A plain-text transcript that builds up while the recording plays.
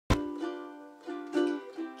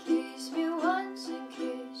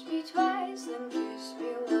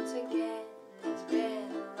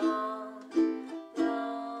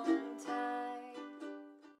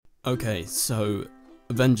Okay, so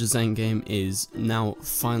Avengers Endgame is now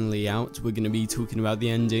finally out. We're going to be talking about the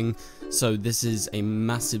ending, so this is a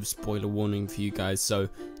massive spoiler warning for you guys. So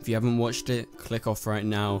if you haven't watched it, click off right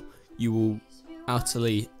now. You will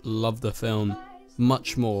utterly love the film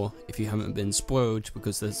much more if you haven't been spoiled,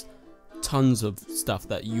 because there's tons of stuff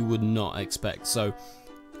that you would not expect. So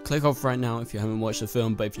click off right now if you haven't watched the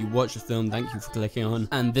film, but if you watch the film, thank you for clicking on.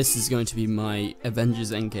 And this is going to be my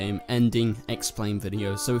Avengers Endgame ending explain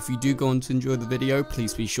video. So if you do go on to enjoy the video,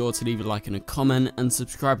 please be sure to leave a like and a comment, and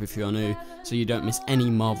subscribe if you're new, so you don't miss any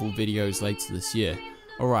Marvel videos later this year.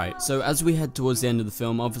 Alright, so as we head towards the end of the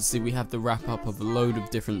film, obviously we have the wrap up of a load of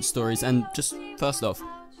different stories, and just first off,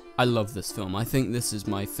 I love this film. I think this is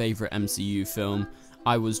my favourite MCU film.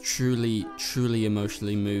 I was truly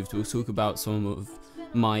emotionally moved. We'll talk about some of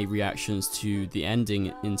my reactions to the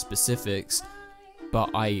ending in specifics, but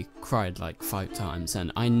I cried like 5 times,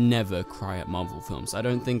 and I never cry at Marvel films. I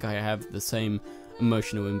don't think I have the same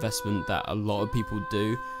emotional investment that a lot of people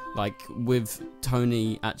do. Like with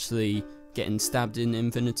Tony actually getting stabbed in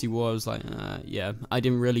Infinity War, I was like, yeah, I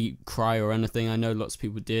didn't really cry or anything. I know lots of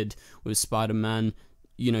people did with Spider-Man,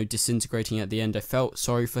 you know, disintegrating at the end. I felt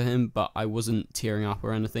sorry for him, but I wasn't tearing up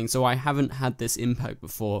or anything. So I haven't had this impact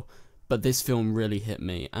before, but this film really hit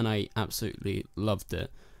me, and I absolutely loved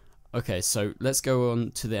it. Okay, so let's go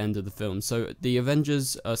on to the end of the film. So the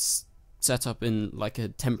Avengers are set up in like a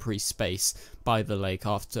temporary space by the lake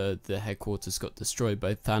after the headquarters got destroyed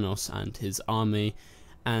by Thanos and his army.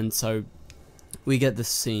 And so we get this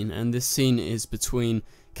scene, and this scene is between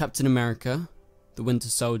Captain America, the Winter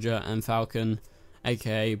Soldier, and Falcon,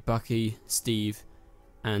 aka Bucky, Steve,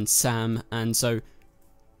 and Sam. And so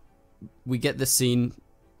we get this scene.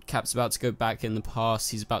 Cap's about to go back in the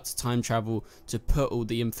past. He's about to time travel to put all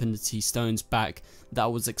the Infinity Stones back.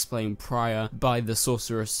 That was explained prior by the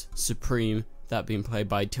Sorceress Supreme, that being played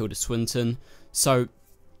by Tilda Swinton. So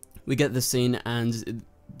we get the scene, and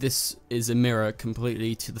this is a mirror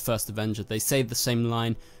completely to the first Avenger. They say the same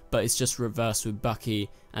line, but it's just reversed with Bucky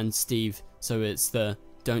and Steve. So it's the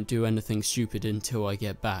 "don't do anything stupid until I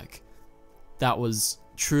get back." That was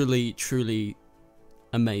truly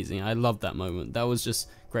amazing. I love that moment. That was just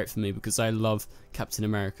great for me because I love Captain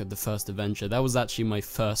America, the first Avenger. That was actually my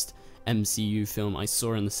first MCU film I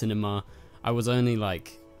saw in the cinema. I was only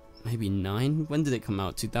like maybe 9. When did it come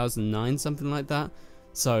out? 2009, something like that.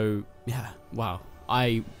 So yeah, wow,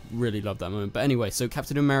 I really love that moment. But anyway, so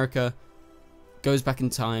Captain America goes back in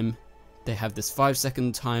time. They have this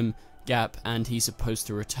 5-second time gap, and he's supposed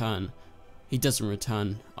to return. He doesn't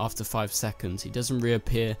return after 5 seconds. He doesn't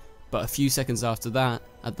reappear. But a few seconds after that,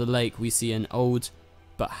 at the lake, we see an old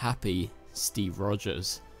but happy Steve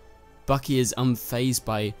Rogers. Bucky is unfazed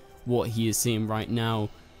by what he is seeing right now.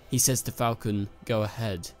 He says to Falcon, "Go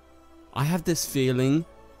ahead." I have this feeling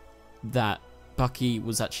that Bucky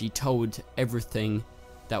was actually told everything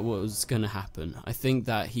that was going to happen. I think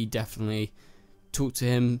that he definitely talked to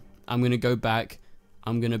him. "I'm going to go back.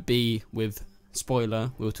 I'm going to be with,"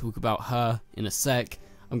 spoiler, we'll talk about her in a sec,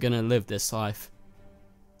 "I'm going to live this life.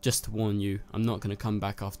 Just to warn you, I'm not going to come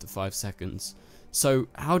back after 5 seconds." So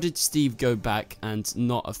how did Steve go back and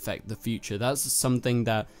not affect the future? That's something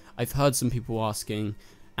that I've heard some people asking,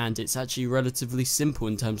 and it's actually relatively simple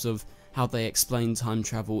in terms of how they explain time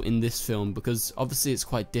travel in this film, because obviously it's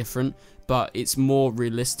quite different, but it's more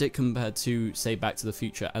realistic compared to, say, Back to the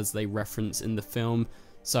Future, as they reference in the film.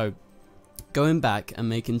 So going back and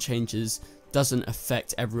making changes doesn't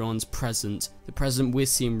affect everyone's present. The present we're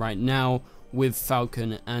seeing right now with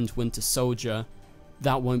Falcon and Winter Soldier,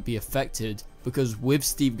 that won't be affected, because with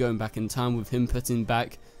Steve going back in time, with him putting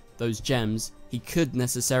back those gems, he could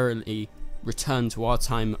necessarily return to our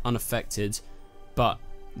time unaffected. But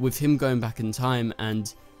with him going back in time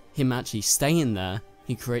and him actually staying there,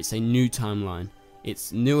 he creates a new timeline.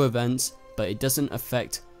 It's new events, but it doesn't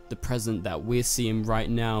affect the present that we're seeing right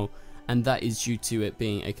now, and that is due to it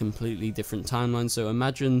being a completely different timeline. So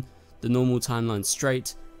imagine the normal timeline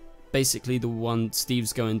straight. Basically the one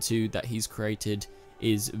Steve's going to, that he's created,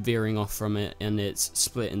 is veering off from it, and it's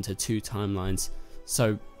split into 2 timelines.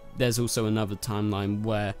 So there's also another timeline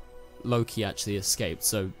where Loki actually escaped.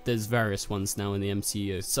 So there's various ones now in the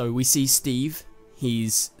MCU. So we see Steve,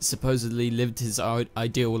 he's supposedly lived his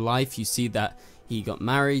ideal life. You see that he got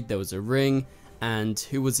married, there was a ring, and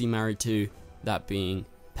who was he married to? That being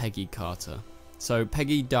Peggy Carter. So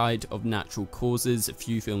Peggy died of natural causes a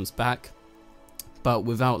few films back, but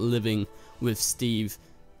without living with Steve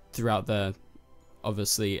throughout their,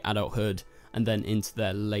 obviously, adulthood and then into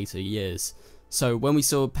their later years. So when we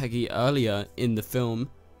saw Peggy earlier in the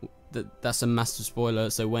film, that's a massive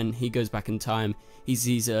spoiler. So when he goes back in time, he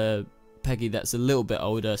sees a Peggy that's a little bit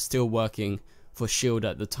older, still working for S.H.I.E.L.D.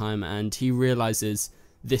 at the time, and he realizes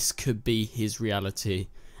this could be his reality.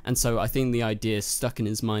 And so I think the idea stuck in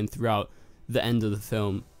his mind throughout the end of the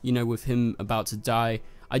film. You know, with him about to die,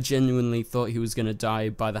 I genuinely thought he was going to die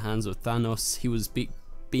by the hands of Thanos. He was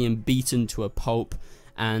being beaten to a pulp,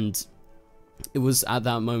 and it was at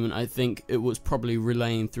that moment, I think it was probably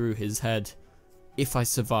relaying through his head, if I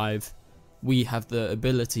survive, we have the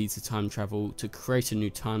ability to time travel, to create a new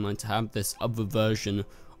timeline, to have this other version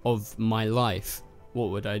of my life. What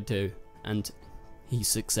would I do? And he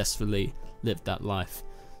successfully lived that life.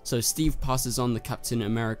 So Steve passes on the Captain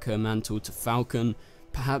America mantle to Falcon.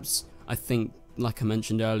 Perhaps, I think, like I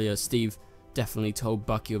mentioned earlier, Steve definitely told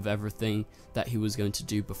Bucky of everything that he was going to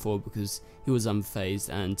do before, because he was unfazed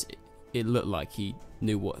and it looked like he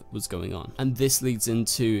knew what was going on. And this leads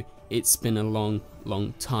into It's Been a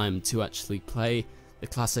Long Time to actually play the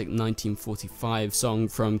classic 1945 song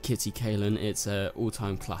from Kitty Kalin. It's an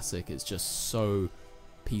all-time classic. It's just so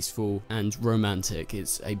peaceful and romantic.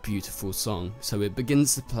 It's a beautiful song. So it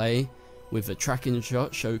begins to play with a tracking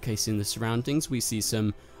shot showcasing the surroundings. We see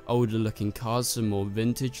some older looking cars, some more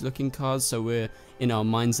vintage looking cars, so we're in our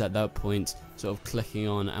minds at that point sort of clicking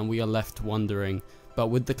on, and we are left wondering. But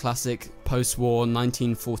with the classic post-war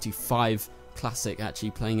 1945 classic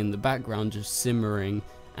actually playing in the background, just simmering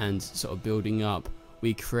and sort of building up,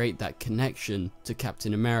 we create that connection to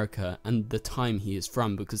Captain America and the time he is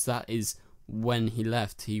from, because that is when he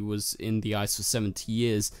left. He was in the ice for 70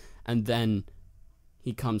 years, and then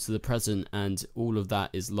he comes to the present and all of that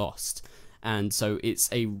is lost. And so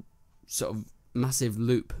it's a sort of massive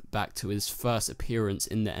loop back to his first appearance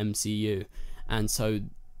in the MCU. And so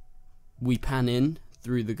we pan in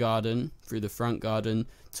through the garden, through the front garden,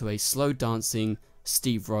 to a slow dancing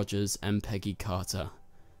Steve Rogers and Peggy Carter.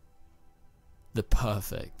 The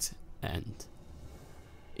perfect end.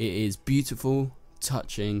 It is beautiful,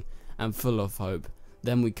 touching, and full of hope.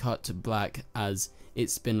 Then we cut to black as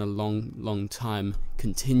It's Been a Long Time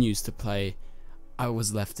continues to play. I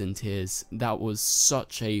was left in tears. That was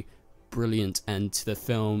such a brilliant end to the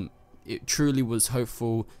film. It truly was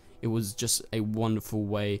hopeful. It was just a wonderful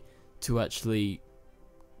way to actually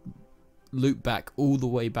loop back all the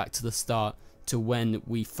way back to the start, to when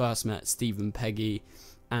we first met Steve and Peggy,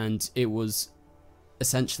 and it was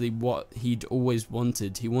essentially what he'd always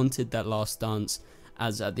wanted. He wanted that last dance,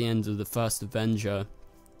 as at the end of the first Avenger,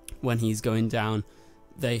 when he's going down,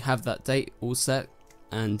 they have that date all set,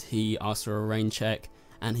 and he asks for a rain check,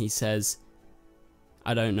 and he says,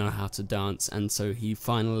 I don't know how to dance, and so he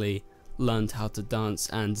finally learned how to dance,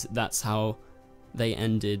 and that's how they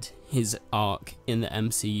ended his arc in the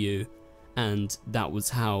MCU, and that was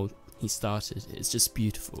how he started. It's just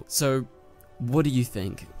beautiful. So what do you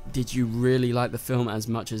think? Did you really like the film as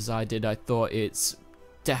much as I did? I thought it's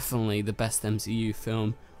definitely the best MCU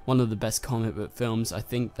film, one of the best comic book films. I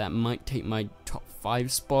think that might take my top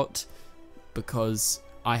 5 spot, because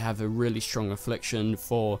I have a really strong affliction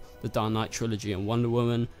for the Dark Knight trilogy and Wonder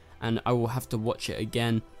Woman, and I will have to watch it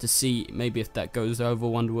again to see maybe if that goes over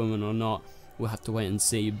Wonder Woman or not. We'll have to wait and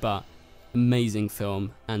see, but amazing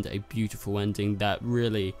film and a beautiful ending that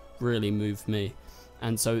really moved me.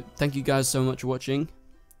 And so thank you guys so much for watching.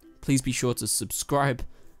 Please be sure to subscribe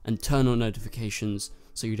and turn on notifications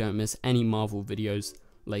so you don't miss any Marvel videos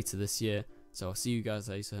later this year. So I'll see you guys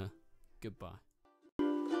later. Goodbye.